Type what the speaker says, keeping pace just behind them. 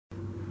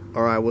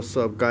Alright, what's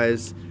up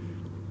guys?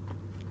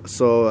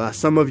 So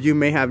some of you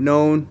may have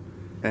known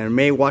and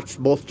may watch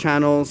both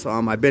channels.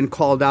 I've been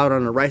called out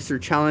on a ricer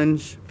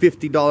challenge,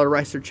 $50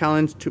 ricer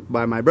challenge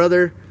by my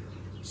brother.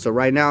 So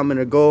right now I'm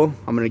gonna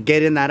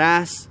get in that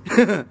ass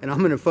and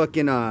I'm gonna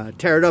fucking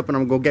tear it up, and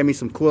I'm gonna go get me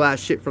some cool ass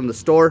shit from the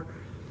store.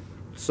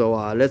 So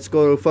let's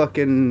go to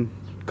fucking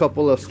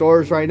couple of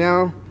stores right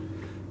now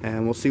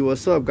and we'll see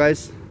what's up,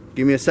 guys.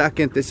 Give me a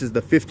second. This is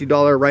the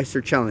 $50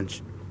 ricer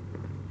challenge.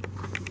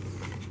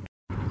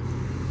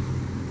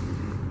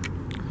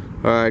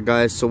 Alright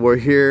guys, so we're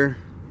here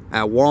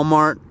at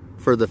Walmart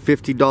for the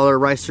 $50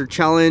 ricer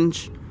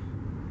challenge.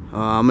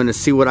 I'm gonna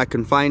see what I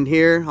can find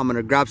here. I'm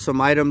gonna grab some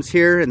items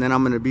here, and then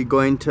I'm gonna be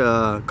going to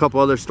a couple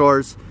other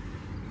stores.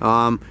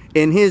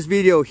 In his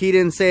video, he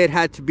didn't say it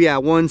had to be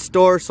at one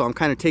store, so I'm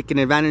kind of taking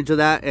advantage of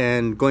that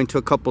and going to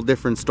a couple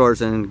different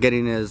stores and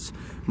getting as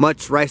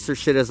much ricer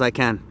shit as I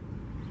can.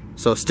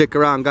 So stick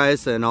around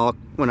guys, and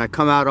when I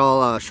come out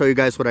I'll show you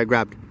guys what I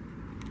grabbed.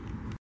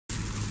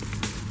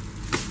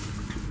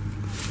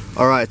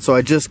 Alright, so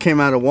I just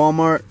came out of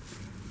Walmart.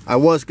 I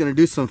was gonna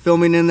do some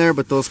filming in there,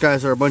 but those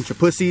guys are a bunch of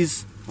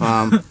pussies.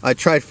 I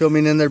tried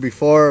filming in there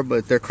before,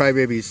 but they're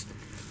crybabies.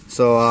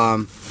 So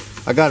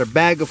I got a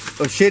bag of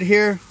shit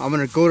here. I'm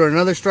gonna go to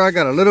another store. I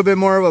got a little bit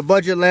more of a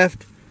budget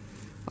left.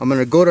 I'm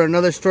gonna go to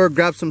another store,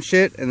 grab some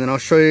shit, and then I'll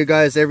show you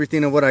guys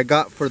everything of what I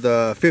got for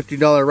the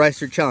 $50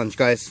 ricer challenge,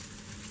 guys.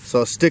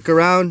 So stick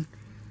around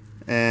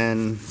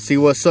and see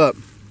what's up.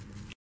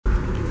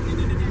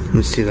 Let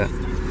me see that.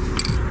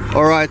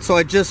 Alright, so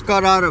I just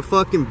got out of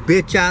fucking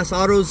bitch ass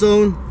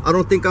AutoZone. I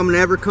don't think I'm gonna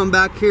ever come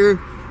back here.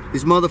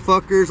 These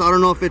motherfuckers, I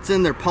don't know if it's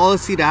in their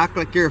policy to act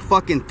like you're a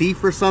fucking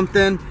thief or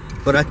something,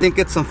 but I think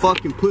it's some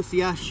fucking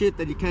pussy ass shit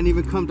that you can't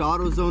even come to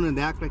AutoZone and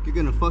they act like you're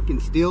gonna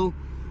fucking steal.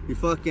 They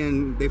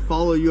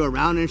follow you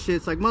around and shit.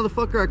 It's like,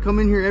 motherfucker, I come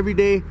in here every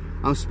day,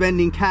 I'm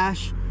spending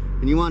cash,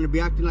 and you want to be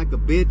acting like a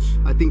bitch?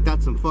 I think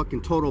that's some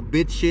fucking total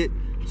bitch shit.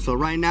 So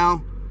right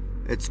now,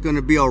 it's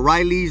gonna be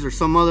O'Reilly's or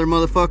some other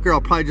motherfucker.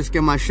 I'll probably just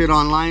get my shit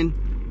online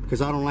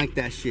because I don't like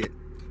that shit.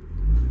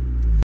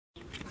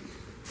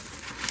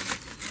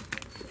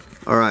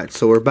 Alright,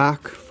 so we're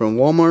back from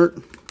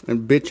Walmart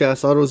and bitch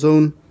ass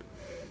AutoZone.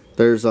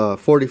 There's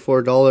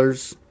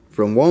 $44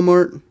 from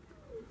Walmart.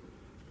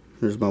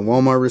 There's my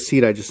Walmart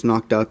receipt. I just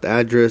knocked out the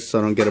address so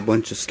I don't get a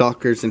bunch of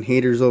stalkers and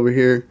haters over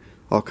here.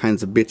 All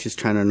kinds of bitches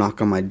trying to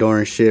knock on my door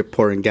and shit,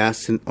 pouring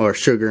gas or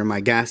sugar in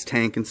my gas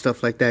tank and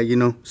stuff like that, you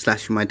know,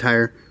 slashing my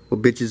tire.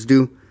 What bitches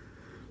do.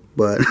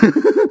 But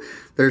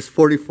there's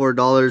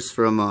 $44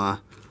 from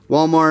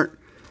Walmart.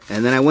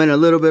 And then I went a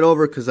little bit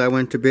over because I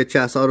went to bitch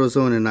ass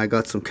AutoZone and I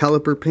got some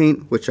caliper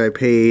paint, which I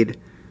paid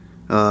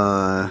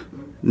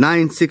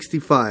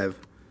 $9.65.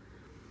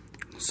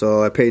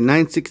 So I paid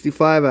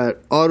 $9.65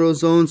 at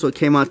AutoZone, so it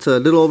came out to a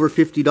little over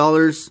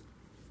 $50.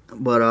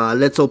 But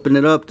let's open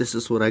it up. This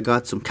is what I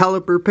got. Some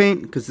caliper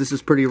paint, because this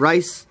is pretty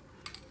rice.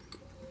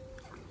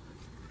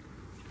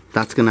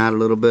 That's gonna add a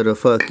little bit of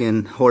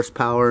fucking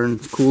horsepower and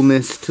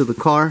coolness to the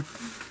car.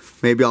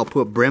 Maybe I'll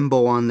put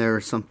Brembo on there or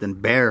something.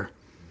 Bear.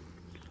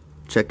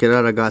 Check it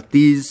out. I got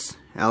these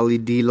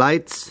LED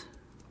lights.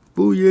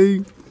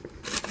 Booyah.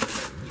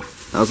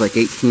 That was like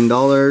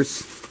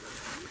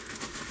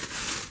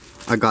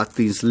 $18. I got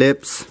these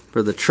lips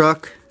for the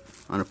truck.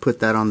 I'm gonna put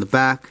that on the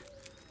back.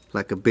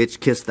 Like a bitch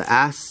kiss the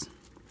ass.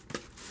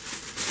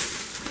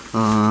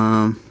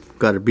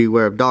 Gotta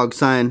beware of dog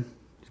sign.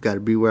 Gotta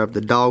beware of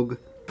the dog.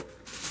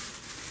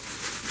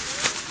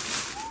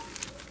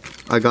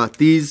 I got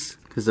these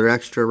because they're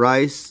extra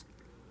rice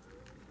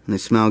and they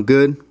smell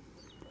good.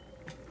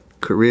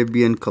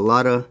 Caribbean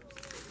colada.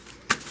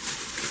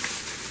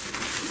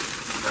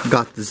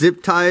 Got the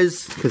zip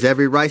ties because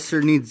every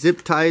ricer needs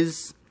zip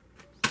ties.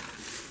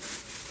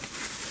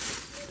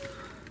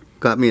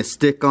 Got me a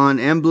stick-on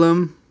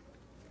emblem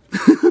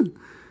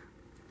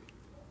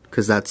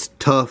because that's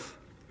tough.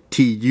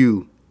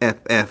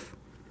 T-U-F-F.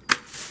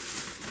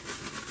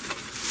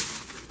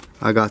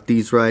 I got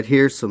these right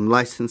here, some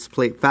license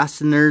plate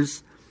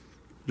fasteners.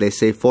 They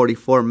say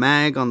 44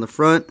 mag on the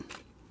front.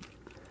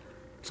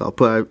 So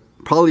I'll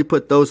probably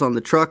put those on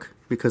the truck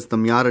because the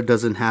Miata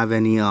doesn't have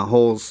any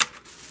holes.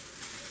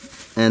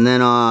 And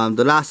then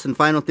the last and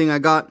final thing I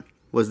got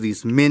was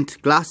these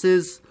mint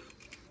glasses.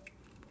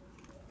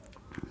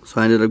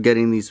 So I ended up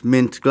getting these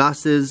mint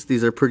glasses.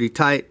 These are pretty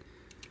tight.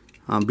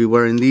 I'll be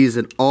wearing these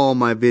in all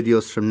my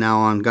videos from now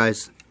on,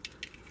 guys.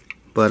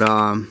 But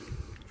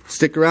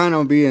stick around.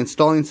 I'll be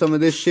installing some of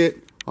this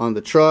shit on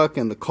the truck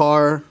and the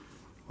car.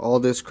 All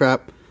this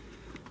crap.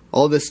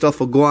 All this stuff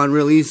will go on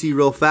real easy,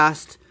 real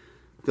fast.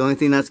 The only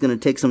thing that's going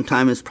to take some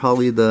time is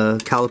probably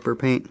the caliper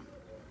paint.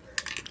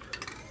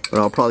 But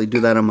I'll probably do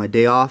that on my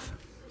day off.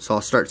 So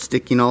I'll start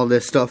sticking all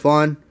this stuff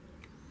on.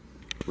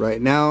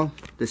 Right now,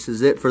 this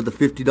is it for the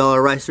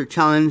 $50 ricer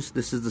challenge.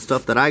 This is the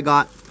stuff that I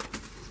got.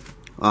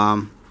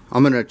 I'm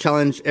going to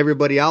challenge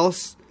everybody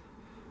else.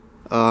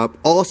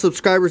 All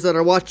subscribers that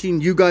are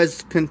watching, you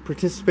guys can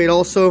participate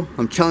also.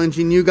 I'm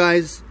challenging you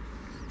guys.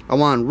 I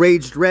want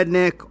Raged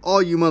Redneck,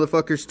 all you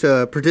motherfuckers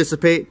to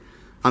participate.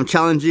 I'm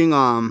challenging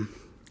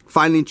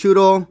Finding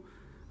Chudo,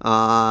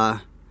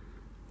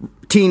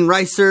 Teen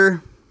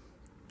Ricer,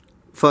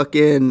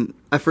 fucking,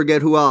 I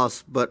forget who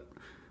else, but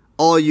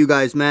all you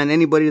guys, man,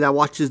 anybody that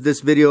watches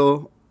this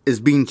video is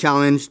being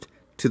challenged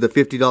to the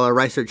 $50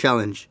 Ricer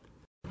challenge.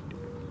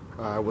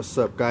 Alright, what's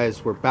up,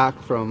 guys? We're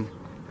back from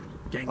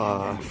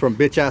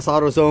Bitch Ass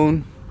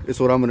AutoZone, is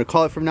what I'm gonna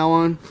call it from now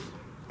on,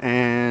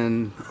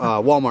 and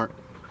Walmart.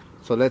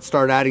 So let's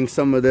start adding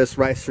some of this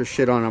Ricer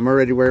shit on. I'm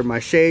already wearing my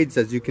shades,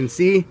 as you can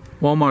see.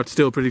 Walmart's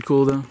still pretty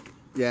cool though.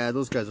 Yeah,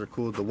 those guys are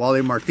cool. The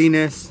Wally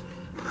Martinez.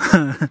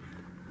 I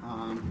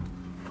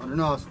don't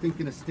know, I was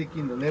thinking of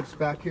sticking the lips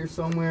back here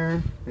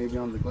somewhere, maybe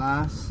on the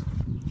glass,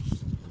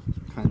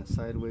 kind of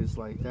sideways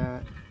like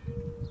that.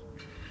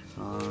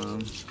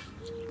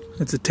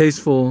 It's a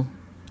tasteful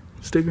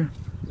sticker.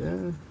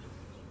 Yeah,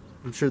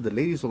 I'm sure the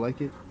ladies will like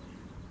it.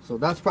 So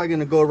that's probably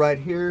gonna go right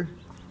here.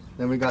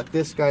 Then we got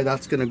this guy,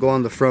 that's gonna go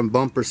on the front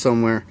bumper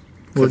somewhere,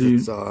 because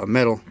it's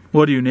metal.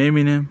 What are you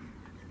naming him?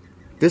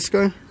 This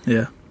guy?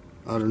 Yeah.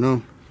 I don't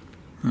know.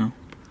 Oh.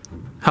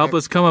 Help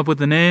us come up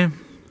with a name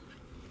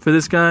for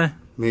this guy.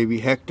 Maybe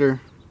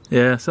Hector.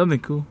 Yeah, something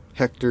cool.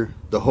 Hector,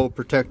 the Hole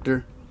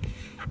Protector.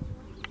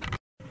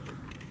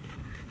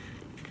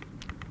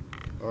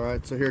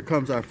 Alright, so here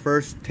comes our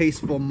first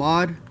tasteful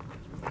mod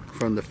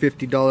from the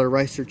 $50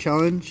 Ricer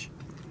challenge.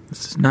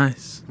 This is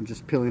nice. I'm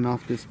just peeling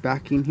off this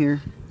backing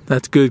here.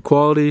 That's good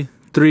quality.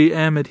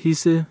 3M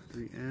adhesive.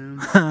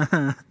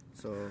 3M.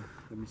 So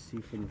let me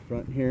see from the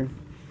front here.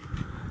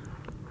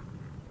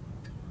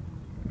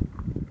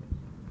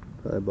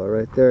 Probably about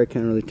right there. I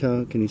can't really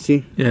tell. Can you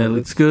see? Yeah, it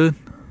looks good.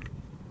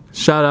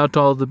 Shout out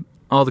to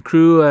all the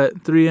crew at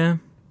 3M.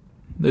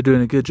 They're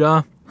doing a good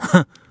job.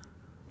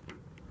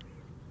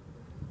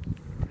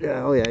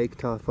 Yeah, oh yeah, you can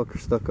tell the fucker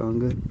stuck on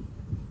good.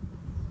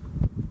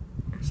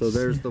 So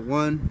there's the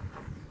one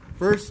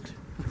first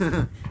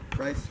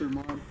Ricer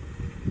mod.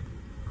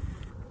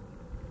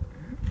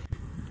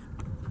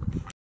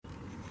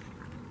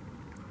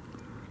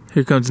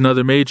 Here comes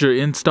another major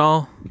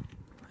install,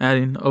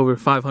 adding over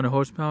 500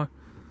 horsepower.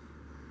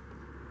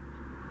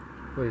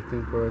 What do you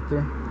think, right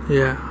there?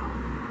 Yeah.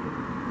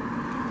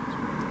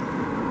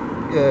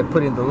 Yeah,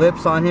 putting the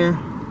lips on here,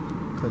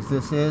 because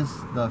this is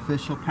the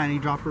official panty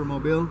dropper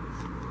mobile.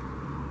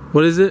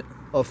 What is it?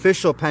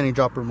 Official panty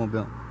dropper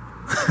mobile.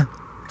 A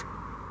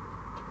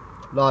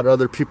lot of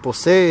other people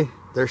say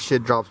their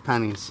shit drops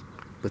panties,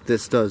 but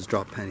this does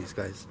drop panties,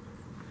 guys.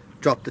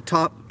 Drop the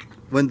top.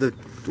 When the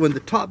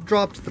top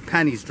drops, the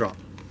panties drop.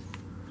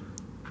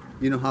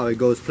 You know how it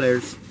goes,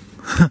 players.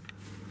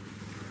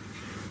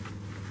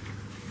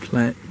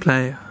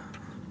 Play.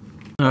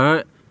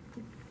 Alright.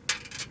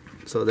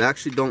 So they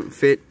actually don't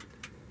fit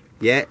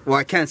yet. Well,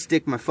 I can't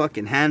stick my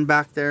fucking hand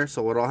back there,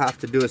 so what I'll have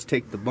to do is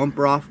take the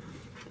bumper off.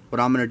 What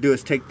I'm gonna do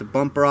is take the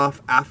bumper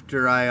off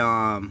after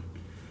I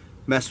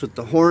mess with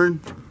the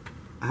horn.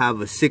 I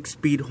have a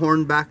 6-speed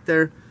horn back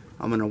there.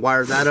 I'm gonna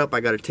wire that up.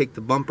 I gotta take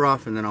the bumper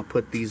off, and then I'll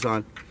put these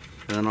on,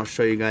 and then I'll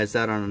show you guys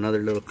that on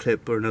another little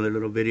clip or another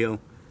little video.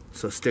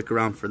 So stick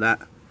around for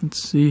that. Let's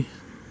see.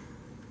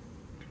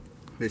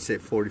 They say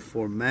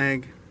 44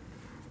 mag.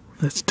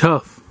 That's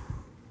tough.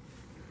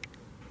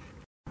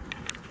 So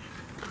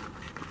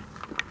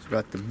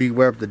got the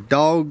Beware of the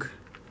Dog.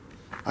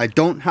 I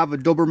don't have a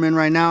Doberman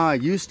right now. I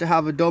used to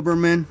have a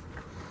Doberman.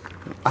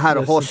 I had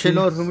a whole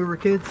shitload when we were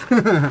kids.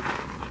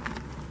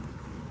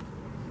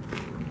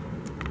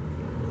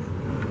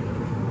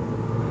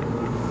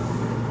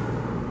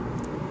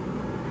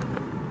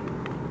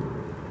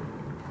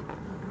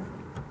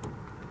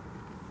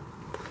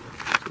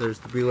 There's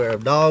the Beware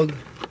of Dog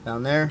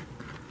down there.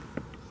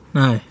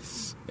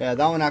 Nice. Yeah,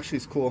 that one actually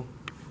is cool.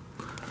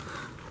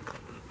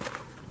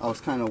 I was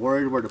kind of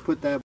worried where to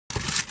put that.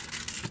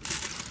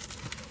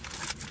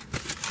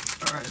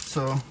 Alright,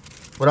 so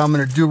what I'm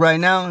going to do right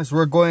now is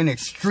we're going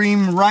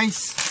extreme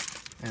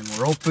rice, and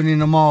we're opening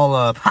them all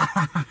up.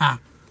 I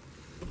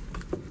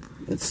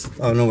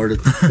don't know where to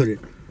put it.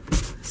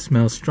 It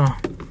smells strong.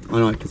 I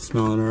know, I can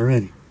smell it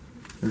already.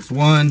 There's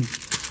one.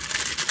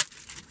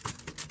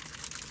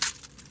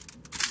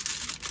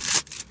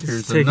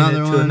 Here's taking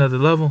another it to one. another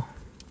level.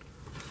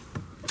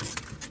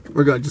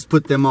 We're going to just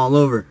put them all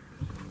over.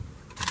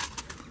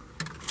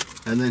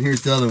 And then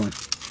here's the other one.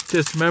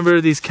 Just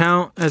remember, these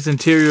count as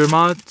interior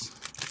mods.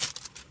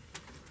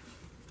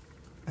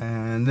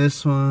 And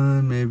this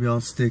one, maybe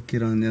I'll stick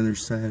it on the other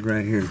side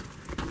right here.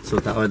 So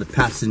that way the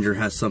passenger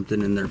has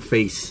something in their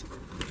face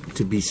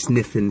to be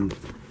sniffing.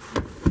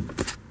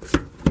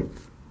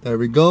 There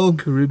we go.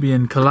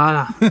 Caribbean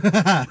colada.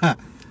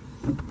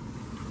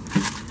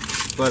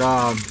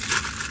 But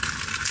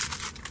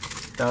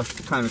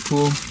that's kind of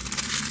cool.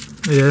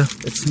 Yeah.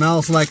 It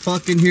smells like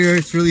fucking here.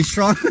 It's really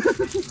strong.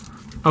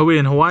 Are we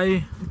in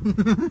Hawaii?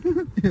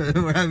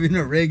 We're having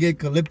a reggae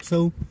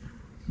calypso.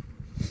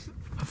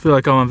 I feel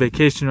like I'm on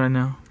vacation right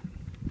now.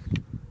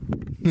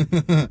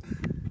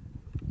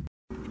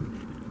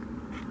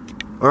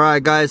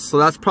 Alright guys, so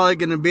that's probably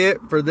going to be it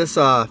for this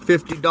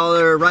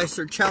 $50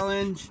 Ricer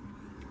challenge.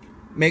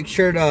 Make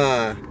sure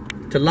to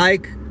to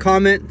like,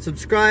 comment,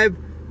 subscribe.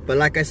 But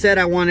like I said,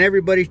 I want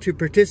everybody to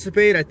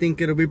participate. I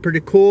think it'll be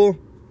pretty cool.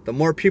 The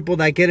more people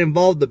that get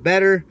involved, the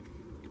better.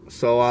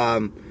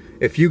 So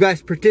if you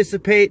guys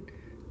participate,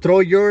 throw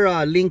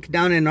your link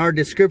down in our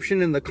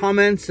description in the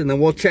comments, and then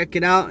we'll check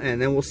it out,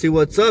 and then we'll see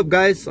what's up,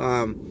 guys.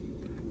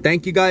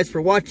 Thank you guys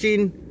for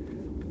watching.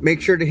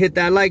 Make sure to hit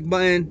that like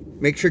button.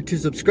 Make sure to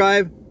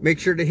subscribe. Make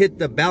sure to hit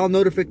the bell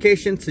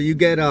notification so you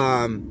get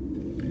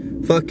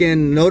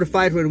fucking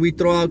notified when we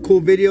throw out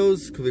cool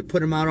videos, because we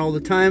put them out all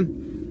the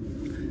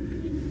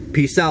time.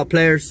 Peace out,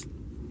 players.